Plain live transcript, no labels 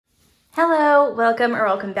welcome or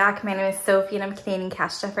welcome back. My name is Sophie and I'm Canadian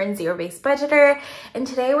Cash Stuffer and Zero-Based Budgeter. And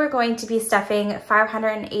today we're going to be stuffing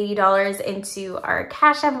 $580 into our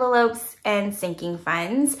cash envelopes and sinking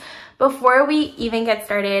funds. Before we even get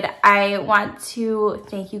started, I want to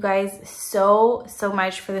thank you guys so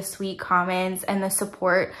much for the sweet comments and the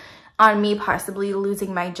support on me possibly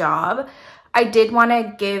losing my job. I did want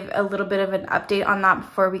to give a little bit of an update on that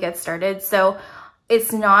before we get started. So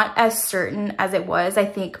it's not as certain as it was. I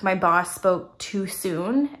think my boss spoke too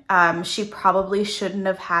soon. She probably shouldn't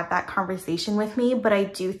have had that conversation with me, but I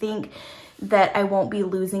do think that I won't be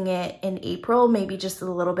losing it in April, maybe just a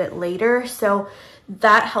little bit later. So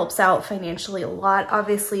that helps out financially a lot,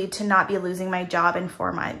 obviously, to not be losing my job in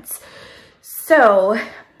 4 months. So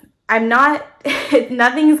I'm not,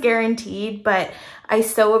 nothing's guaranteed, but I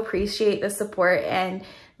so appreciate the support and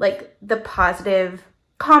like the positive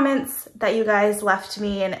comments that you guys left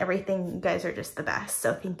me and everything. You guys are just the best.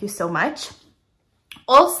 So thank you so much.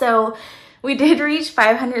 Also, we did reach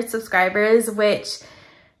 500 subscribers, which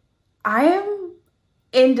I am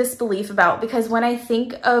in disbelief about, because when I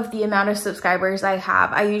think of the amount of subscribers I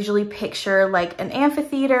have, I usually picture like an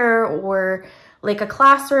amphitheater or like a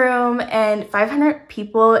classroom, and 500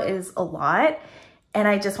 people is a lot. And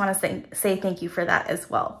I just want to say thank you for that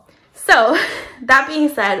as well. So that being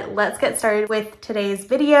said, let's get started with today's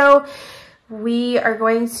video. We are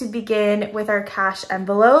going to begin with our cash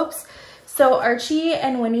envelopes. So Archie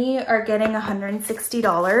and Winnie are getting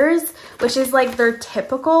 $160, which is like their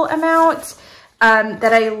typical amount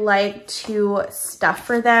that I like to stuff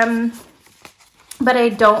for them. But I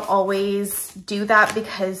don't always do that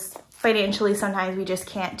because financially sometimes we just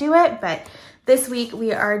can't do it. But this week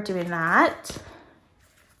we are doing that.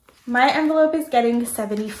 My envelope is getting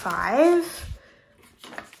 $75.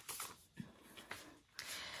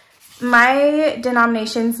 My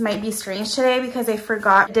denominations might be strange today because I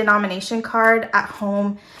forgot a denomination card at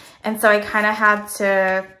home. And so I kind of had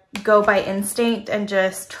to go by instinct and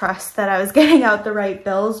just trust that I was getting out the right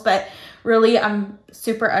bills. But really, I'm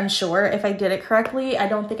super unsure if I did it correctly. I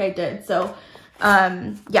don't think I did. So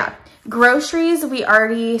yeah, groceries we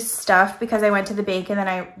already stuffed because I went to the bank and then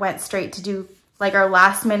I went straight to do like our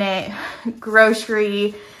last minute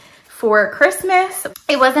grocery for Christmas.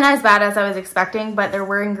 It wasn't as bad as I was expecting, but there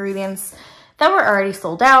were ingredients that were already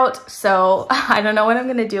sold out. So I don't know what I'm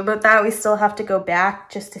gonna do about that. We still have to go back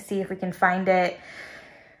just to see if we can find it.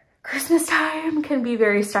 Christmas time can be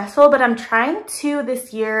very stressful, but I'm trying to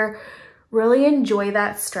this year really enjoy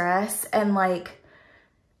that stress and like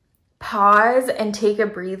pause and take a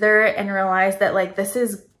breather and realize that like this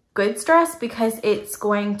is good stress because it's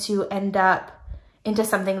going to end up into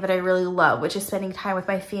something that I really love, which is spending time with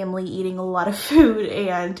my family, eating a lot of food,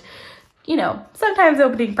 and, you know, sometimes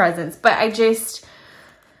opening presents. But I just,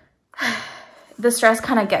 the stress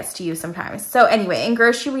kind of gets to you sometimes. So anyway, in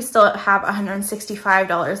grocery, we still have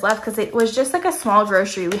 $165 left because it was just like a small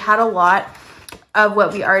grocery. We had a lot of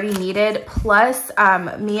what we already needed. Plus,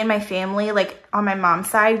 me and my family, like on my mom's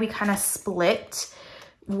side, we kind of split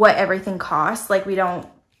what everything costs. Like we don't,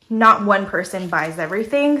 not one person buys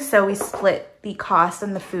everything. So we split the cost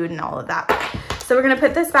and the food and all of that. So we're gonna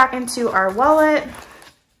put this back into our wallet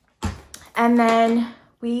and then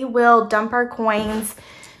we will dump our coins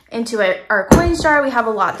into our coins jar. We have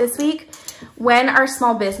a lot this week. When our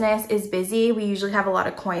small business is busy, we usually have a lot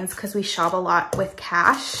of coins because we shop a lot with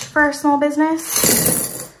cash for our small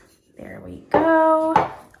business. There we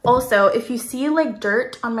go. Also, if you see like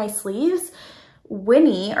dirt on my sleeves,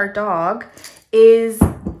 Winnie, our dog, is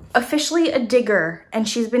officially a digger, and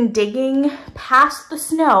she's been digging past the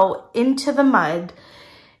snow into the mud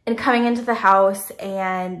and coming into the house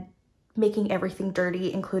and making everything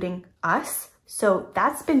dirty, including us. So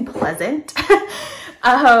that's been pleasant.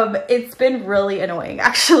 It's been really annoying,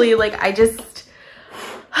 actually. Like I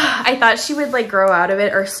thought she would like grow out of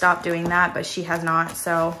it or stop doing that, but she has not.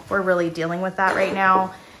 So we're really dealing with that right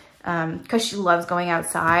now because she loves going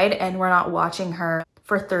outside and we're not watching her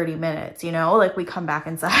for 30 minutes, you know, like we come back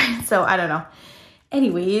inside. So I don't know.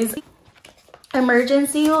 Anyways,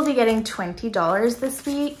 emergency will be getting $20 this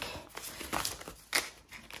week.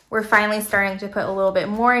 We're finally starting to put a little bit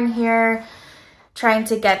more in here, trying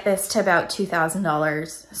to get this to about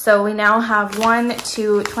 $2,000. So we now have 1,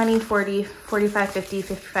 2, 20, 40, 45, 50,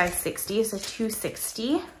 55, 60, so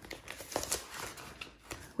 $260.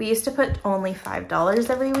 We used to put only $5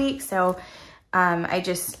 every week, so I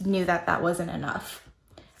just knew that that wasn't enough.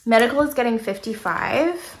 Medical is getting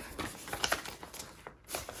 $55.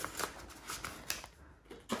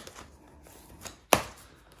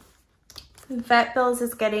 Vet bills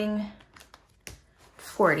is getting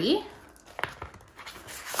 $40.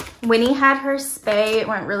 Winnie had her spay. It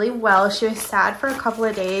went really well. She was sad for a couple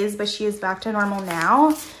of days, but she is back to normal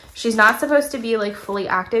now. She's not supposed to be like fully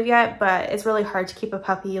active yet, but it's really hard to keep a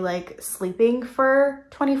puppy like sleeping for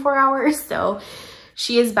 24 hours. So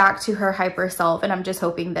she is back to her hyper self, and I'm just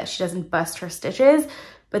hoping that she doesn't bust her stitches,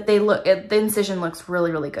 but the incision looks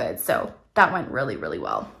really, really good. So that went really, really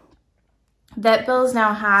well. Vet bills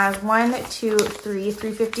now have 1, 2, 3,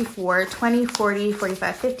 354, 20, 40,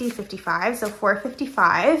 45, 50, 55, so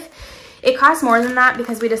 455. It costs more than that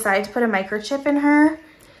because we decided to put a microchip in her.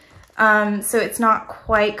 So it's not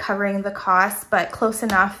quite covering the cost, but close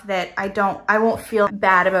enough that I won't feel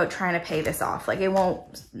bad about trying to pay this off. Like, it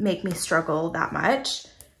won't make me struggle that much.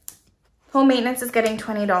 Home maintenance is getting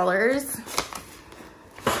 $20.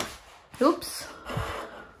 Oops.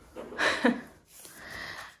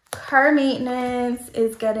 Car maintenance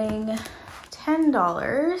is getting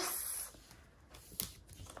 $10.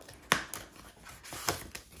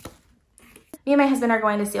 Me and my husband are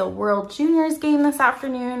going to see a World Juniors game this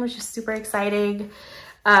afternoon, which is super exciting.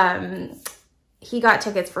 He got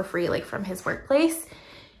tickets for free, like from his workplace.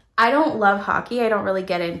 I don't love hockey. I don't really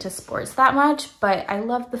get into sports that much, but I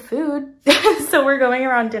love the food. So we're going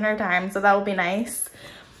around dinner time, so that will be nice.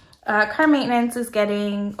 Car maintenance is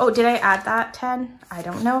getting, oh, did I add that 10? I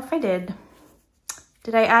don't know if I did.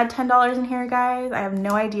 Did I add $10 in here, guys? I have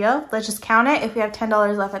no idea. Let's just count it. If we have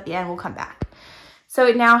 $10 left at the end, we'll come back. So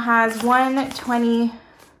it now has 1, 20,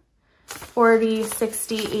 40,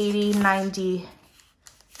 60, 80, 90,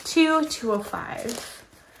 205.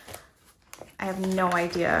 I have no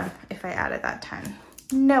idea if I added that 10.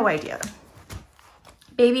 No idea.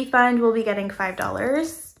 Baby fund will be getting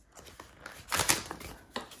 $5.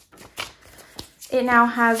 It now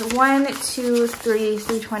has 1, 2, 3,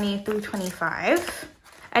 320, 325.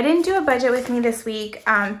 I didn't do a budget with me this week.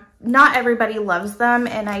 Not everybody loves them,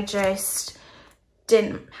 and I just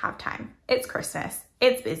didn't have time. It's Christmas.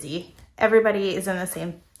 It's busy. Everybody is in the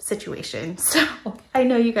same situation, so I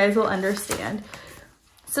know you guys will understand.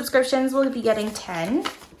 Subscriptions will be getting 10.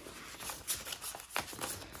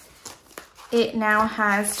 It now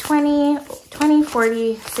has 20,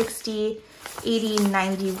 40, 60, 80,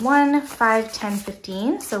 91, 5, 10,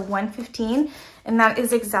 15. So 115. And that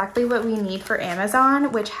is exactly what we need for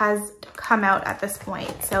Amazon, which has come out at this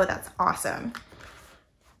point. So that's awesome.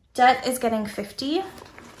 Debt is getting 50.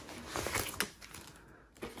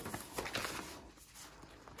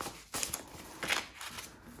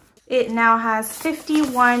 It now has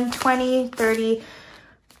 51, 20, 30,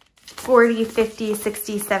 40, 50,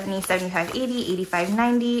 60, 70, 75, 80, 85,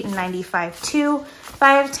 90, 95, 2,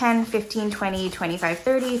 5, 10, 15, 20, 25,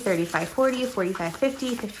 30, 35, 40, 45,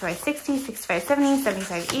 50, 55, 60, 65, 70,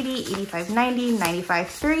 75, 80, 85, 90, 95,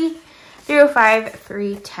 3, 305,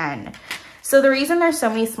 310. So the reason there's so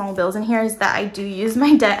many small bills in here is that I do use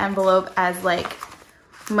my debt envelope as like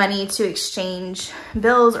money to exchange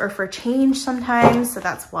bills or for change sometimes. So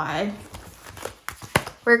that's why.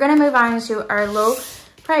 We're gonna move on to our low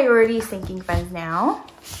priority sinking funds now.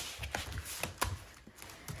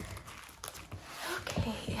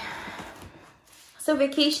 Okay. So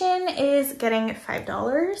vacation is getting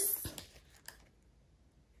 $5.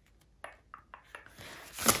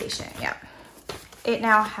 Vacation, yeah. It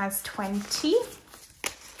now has 20.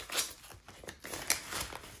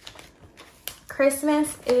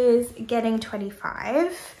 Christmas is getting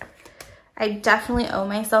 25. I definitely owe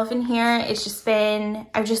myself in here. It's just been,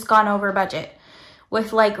 I've just gone over budget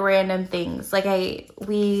with like random things. Like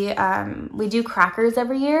we do crackers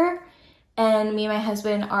every year, and me and my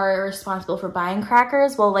husband are responsible for buying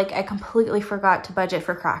crackers. Well, like I completely forgot to budget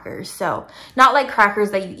for crackers. So not like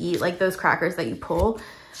crackers that you eat, like those crackers that you pull.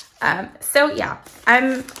 So yeah,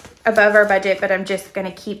 I'm above our budget, but I'm just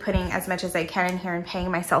gonna keep putting as much as I can in here and paying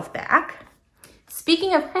myself back.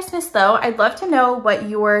 Speaking of Christmas though, I'd love to know what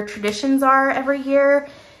your traditions are every year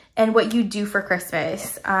and what you do for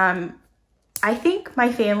Christmas. I think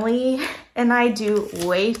my family and I do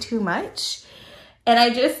way too much, and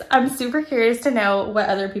I'm super curious to know what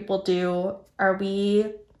other people do. Are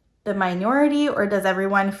we the minority, or does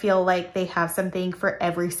everyone feel like they have something for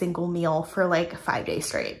every single meal for like 5 days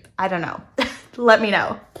straight? I don't know. Let me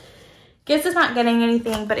know. Gifts is not getting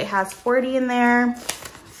anything, but it has 40 in there.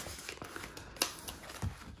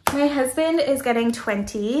 My husband is getting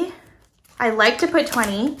 20. I like to put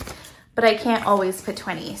 20, but I can't always put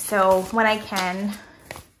 20. So when I can,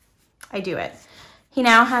 I do it. He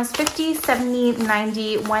now has 50, 70,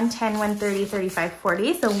 90, 110, 130, 35,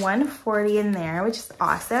 40. So 140 in there, which is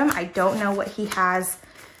awesome. I don't know what he has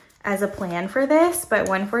as a plan for this, but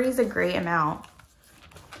 140 is a great amount.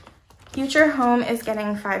 Future Home is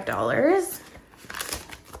getting $5.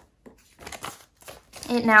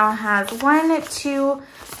 It now has 1, 2,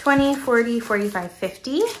 20, 40, 45,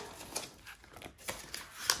 50.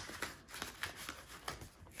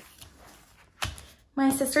 My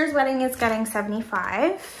sister's wedding is getting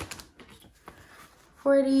 75,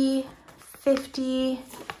 40, 50,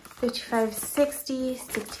 55, 60,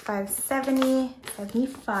 65, 70,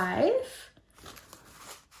 75.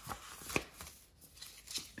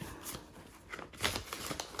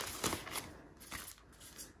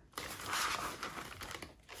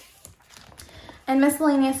 And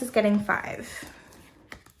miscellaneous is getting 5.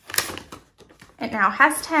 It now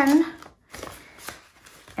has 10.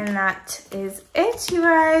 And that is it, you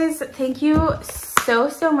guys. Thank you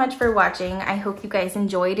so much for watching. I hope you guys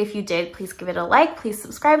enjoyed. If you did, please give it a like. Please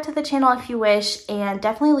subscribe to the channel if you wish, and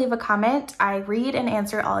definitely leave a comment. I read and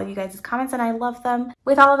answer all of you guys' comments and I love them.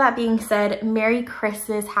 With all of that being said, Merry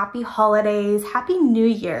Christmas, Happy Holidays, Happy New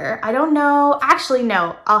Year. I don't know, actually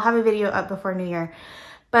no, I'll have a video up before New Year,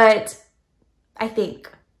 but I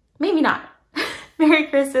think, maybe not. Merry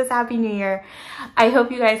Christmas, Happy New Year. I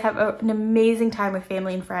hope you guys have an amazing time with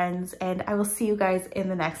family and friends, and I will see you guys in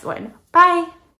the next one. Bye.